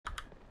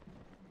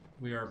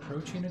We are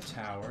approaching a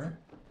tower.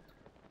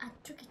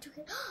 Tricky.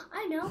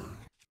 I know.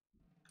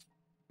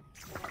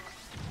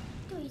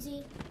 Too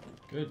easy.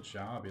 Good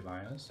job,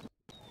 Elias.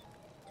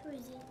 Too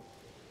easy.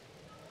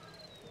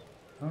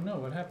 Oh no,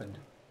 what happened?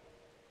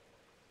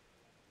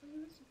 What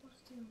am I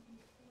supposed to do?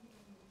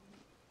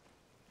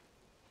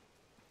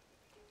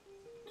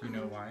 Do you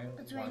know why?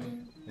 It's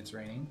raining. It's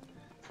raining?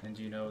 And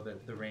do you know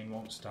that the rain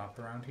won't stop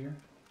around here?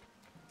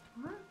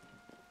 Huh?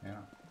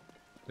 Yeah.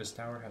 This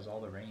tower has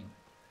all the rain.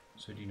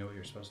 So do you know what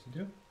you're supposed to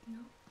do? No.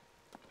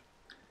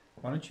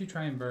 Why don't you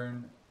try and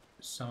burn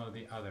some of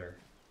the other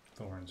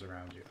thorns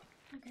around you?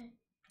 Okay.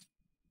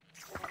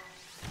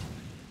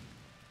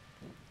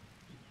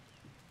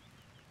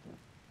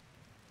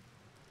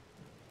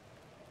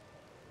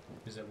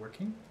 Is it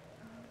working?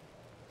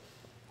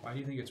 Why do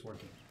you think it's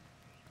working?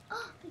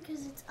 Oh,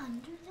 because it's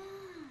under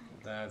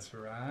that. That's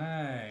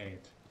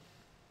right.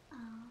 Oh.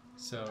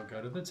 So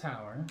go to the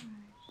tower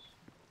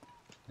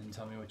and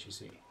tell me what you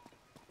see.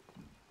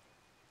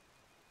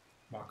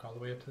 Walk all the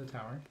way up to the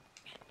tower.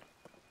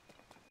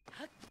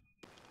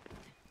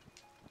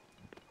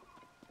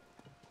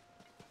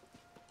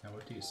 Now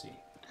what do you see?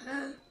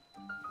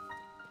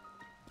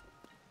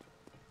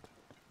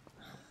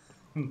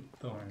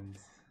 Thorns.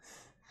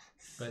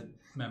 But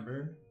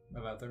remember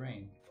about the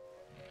rain.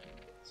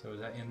 So is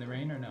that in the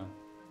rain or no?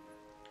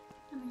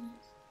 I mean,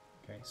 yes.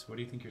 Okay, so what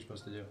do you think you're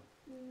supposed to do?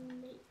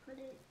 Put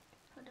it.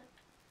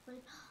 Where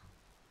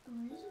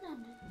is it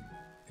under?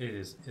 It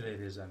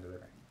is under the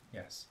rain,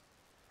 yes.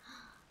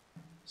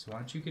 So why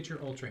don't you get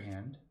your Ultra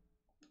Hand?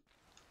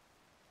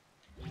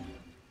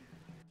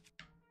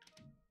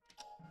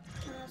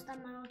 That's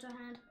not my ultra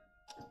hand.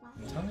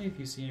 And tell me if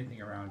you see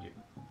anything around you.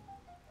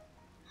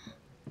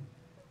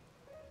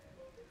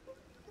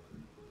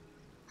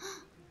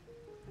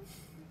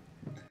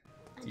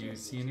 Do you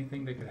see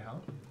anything that could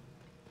help?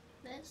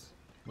 This?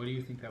 What do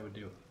you think that would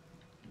do?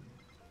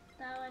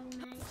 That would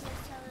make it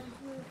so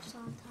there's roofs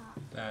on top.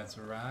 That's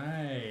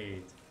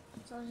right.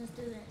 So I'll just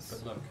do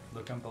this. But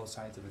look on both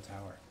sides of the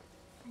tower.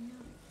 I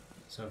know.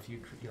 So if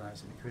you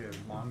realize if you create a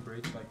long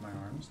bridge like my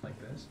arms, like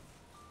this,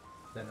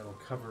 then it'll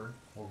cover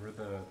over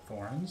the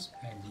thorns,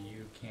 and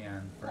you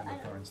can burn the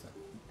thorns then.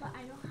 But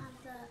I don't have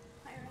the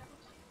fire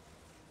out.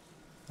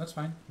 That's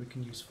fine. We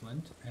can use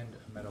flint and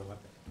a metal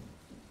weapon.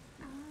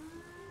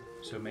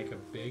 So make a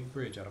big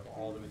bridge out of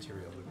all the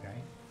materials,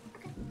 okay?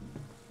 Okay.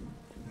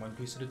 One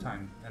piece at a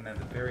time, and then at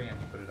the very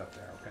end you put it up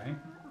there, okay?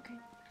 Okay.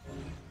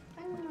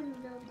 I'm gonna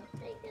build the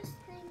biggest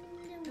thing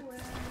in the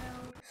world.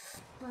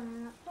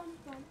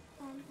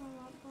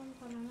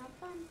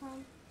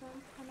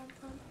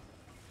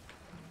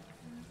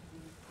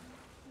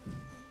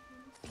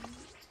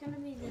 It's gonna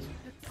be this one.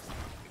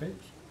 Okay.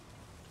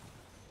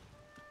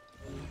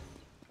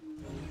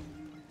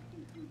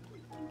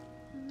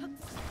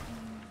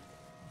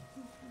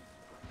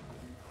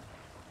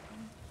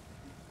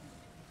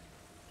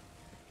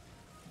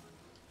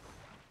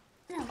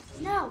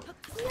 No!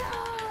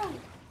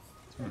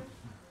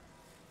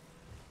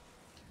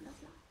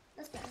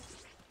 That's better.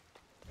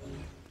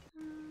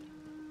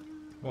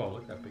 Whoa,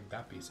 look how big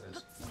that piece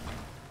is.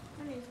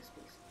 How many is this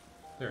piece?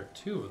 There are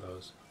 2 of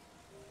those.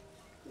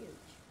 Huge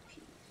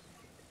piece.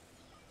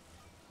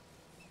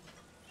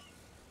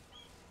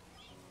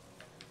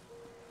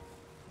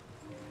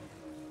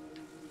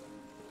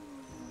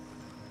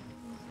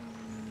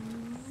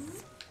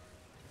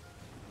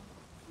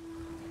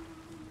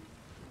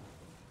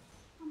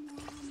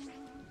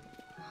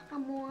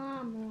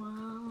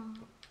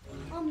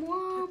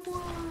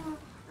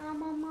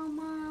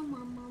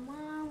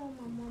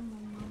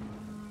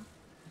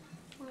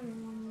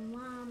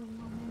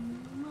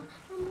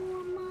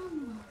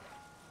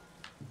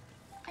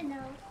 I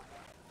know.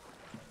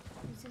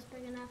 Is this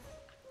big enough?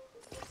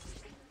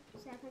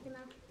 Is that big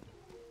enough?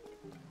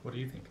 What do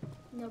you think?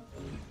 Nope.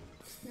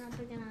 Not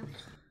big enough.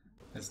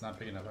 It's not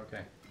big enough,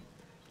 okay.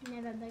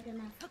 Never big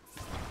enough.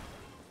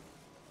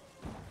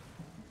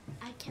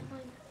 I can't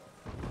believe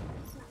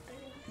it's not big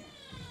enough.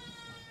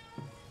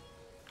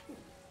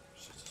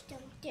 She's just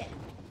done dead.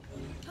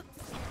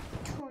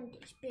 Torn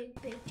this big,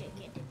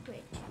 gigantic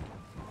bridge.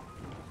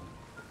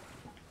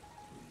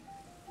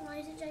 Why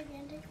is it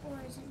gigantic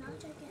or is it not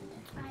gigantic?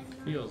 I don't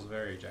know. Feels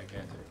very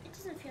gigantic. It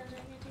doesn't feel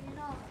gigantic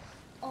at all.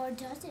 Or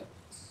does it?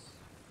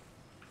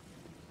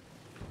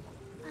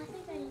 I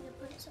think I need to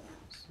put it somewhere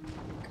else.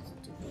 Because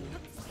it's too big.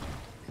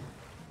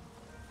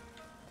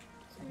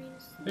 So I mean,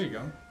 There you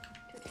go.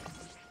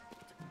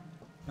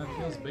 That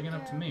feels big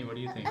enough to me. What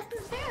do you think?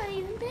 That's barely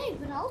even big,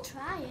 but I'll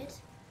try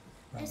it.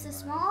 It's the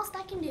smallest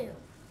I can do.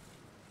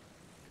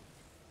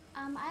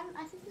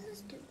 I think this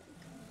is too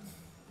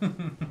big.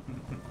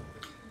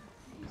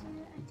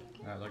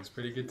 That looks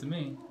pretty good to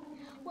me.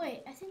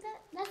 Wait, I think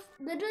that's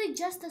literally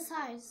just the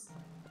size.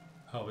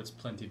 Oh, it's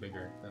plenty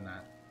bigger than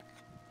that.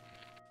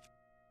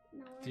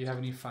 No, Do you have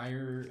any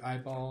fire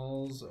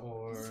eyeballs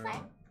or... Is this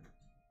fire?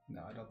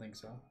 No, I don't think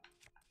so.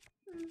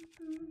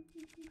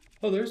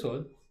 Oh, there's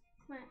one.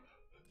 Where?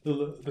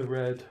 The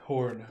red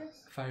horn.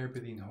 This?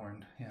 Fire-breathing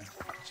horn. Yeah,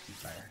 HQ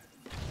fire.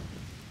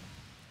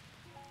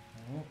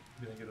 Oh,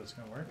 You think it's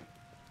gonna work?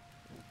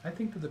 I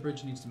think that the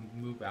bridge needs to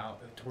move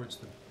out towards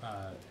the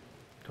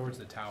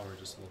tower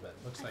just a little bit.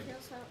 Looks like.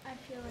 I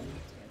feel like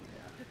it's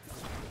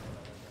good.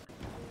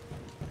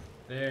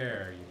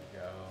 There you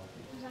go.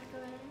 Does that go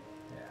in?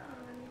 Yeah.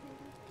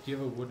 Do you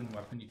have a wooden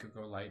weapon you could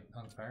go light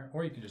on fire?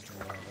 Or you can just do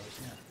one of those,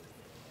 yeah.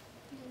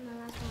 No,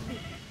 that's one.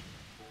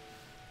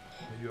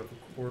 You have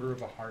a quarter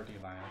of a heart,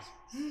 Elias.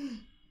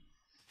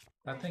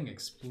 That thing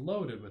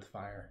exploded with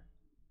fire.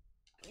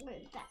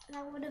 Wait,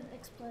 that would have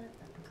exploded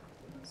the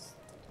coins.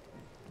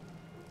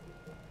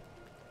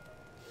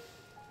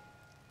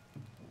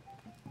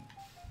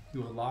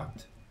 You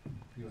unlocked?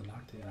 You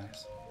unlocked it,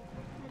 Elias.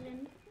 I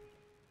didn't.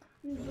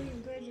 I'm putting a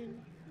bridge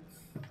in.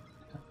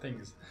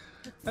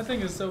 That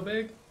thing is so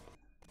big.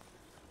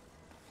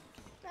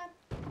 That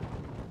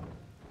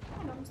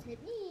almost hit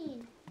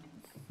me.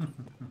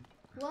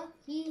 What?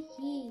 He.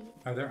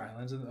 Are there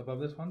islands above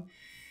this one?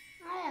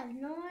 I have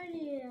no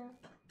idea.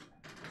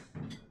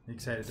 You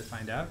excited to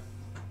find out?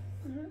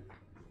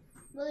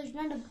 Well, there's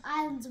none of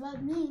islands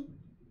above me.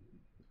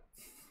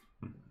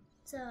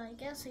 So I'm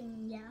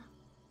guessing, yeah.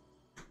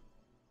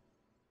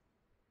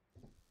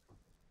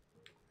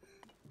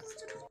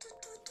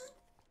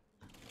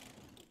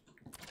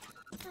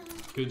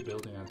 Good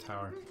building on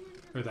tower.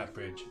 Or that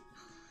bridge.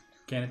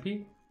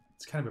 Canopy?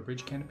 It's kind of a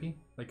bridge canopy,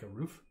 like a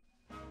roof.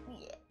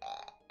 Yeah.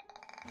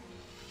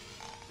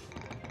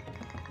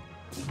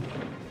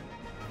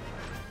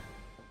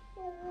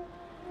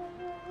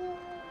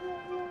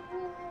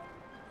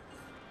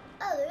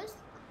 Oh,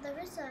 there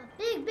is a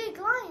big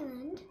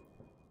island.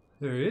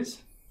 There is?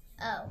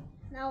 Oh,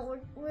 now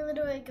we're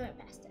literally going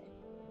past it.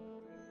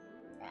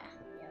 Yeah,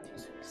 we're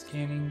just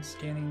Scanning.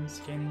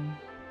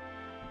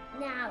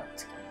 now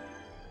it's going.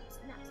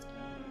 Now it's going.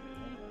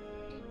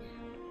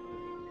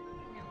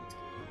 Now it's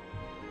going.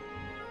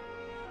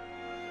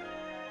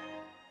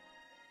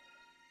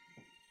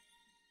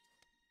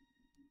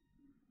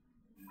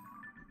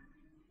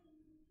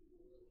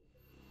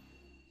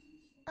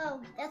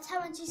 Oh, that's how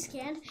much he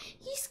scanned.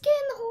 He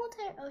scanned the whole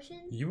entire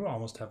ocean. You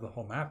almost have the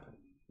whole map.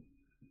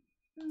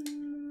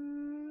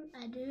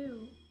 I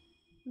do.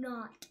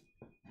 Not.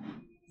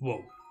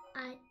 Whoa.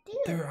 I do.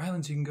 There are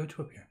islands you can go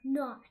to up here.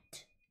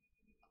 Not.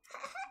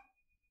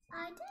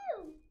 I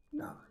do.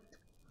 Not.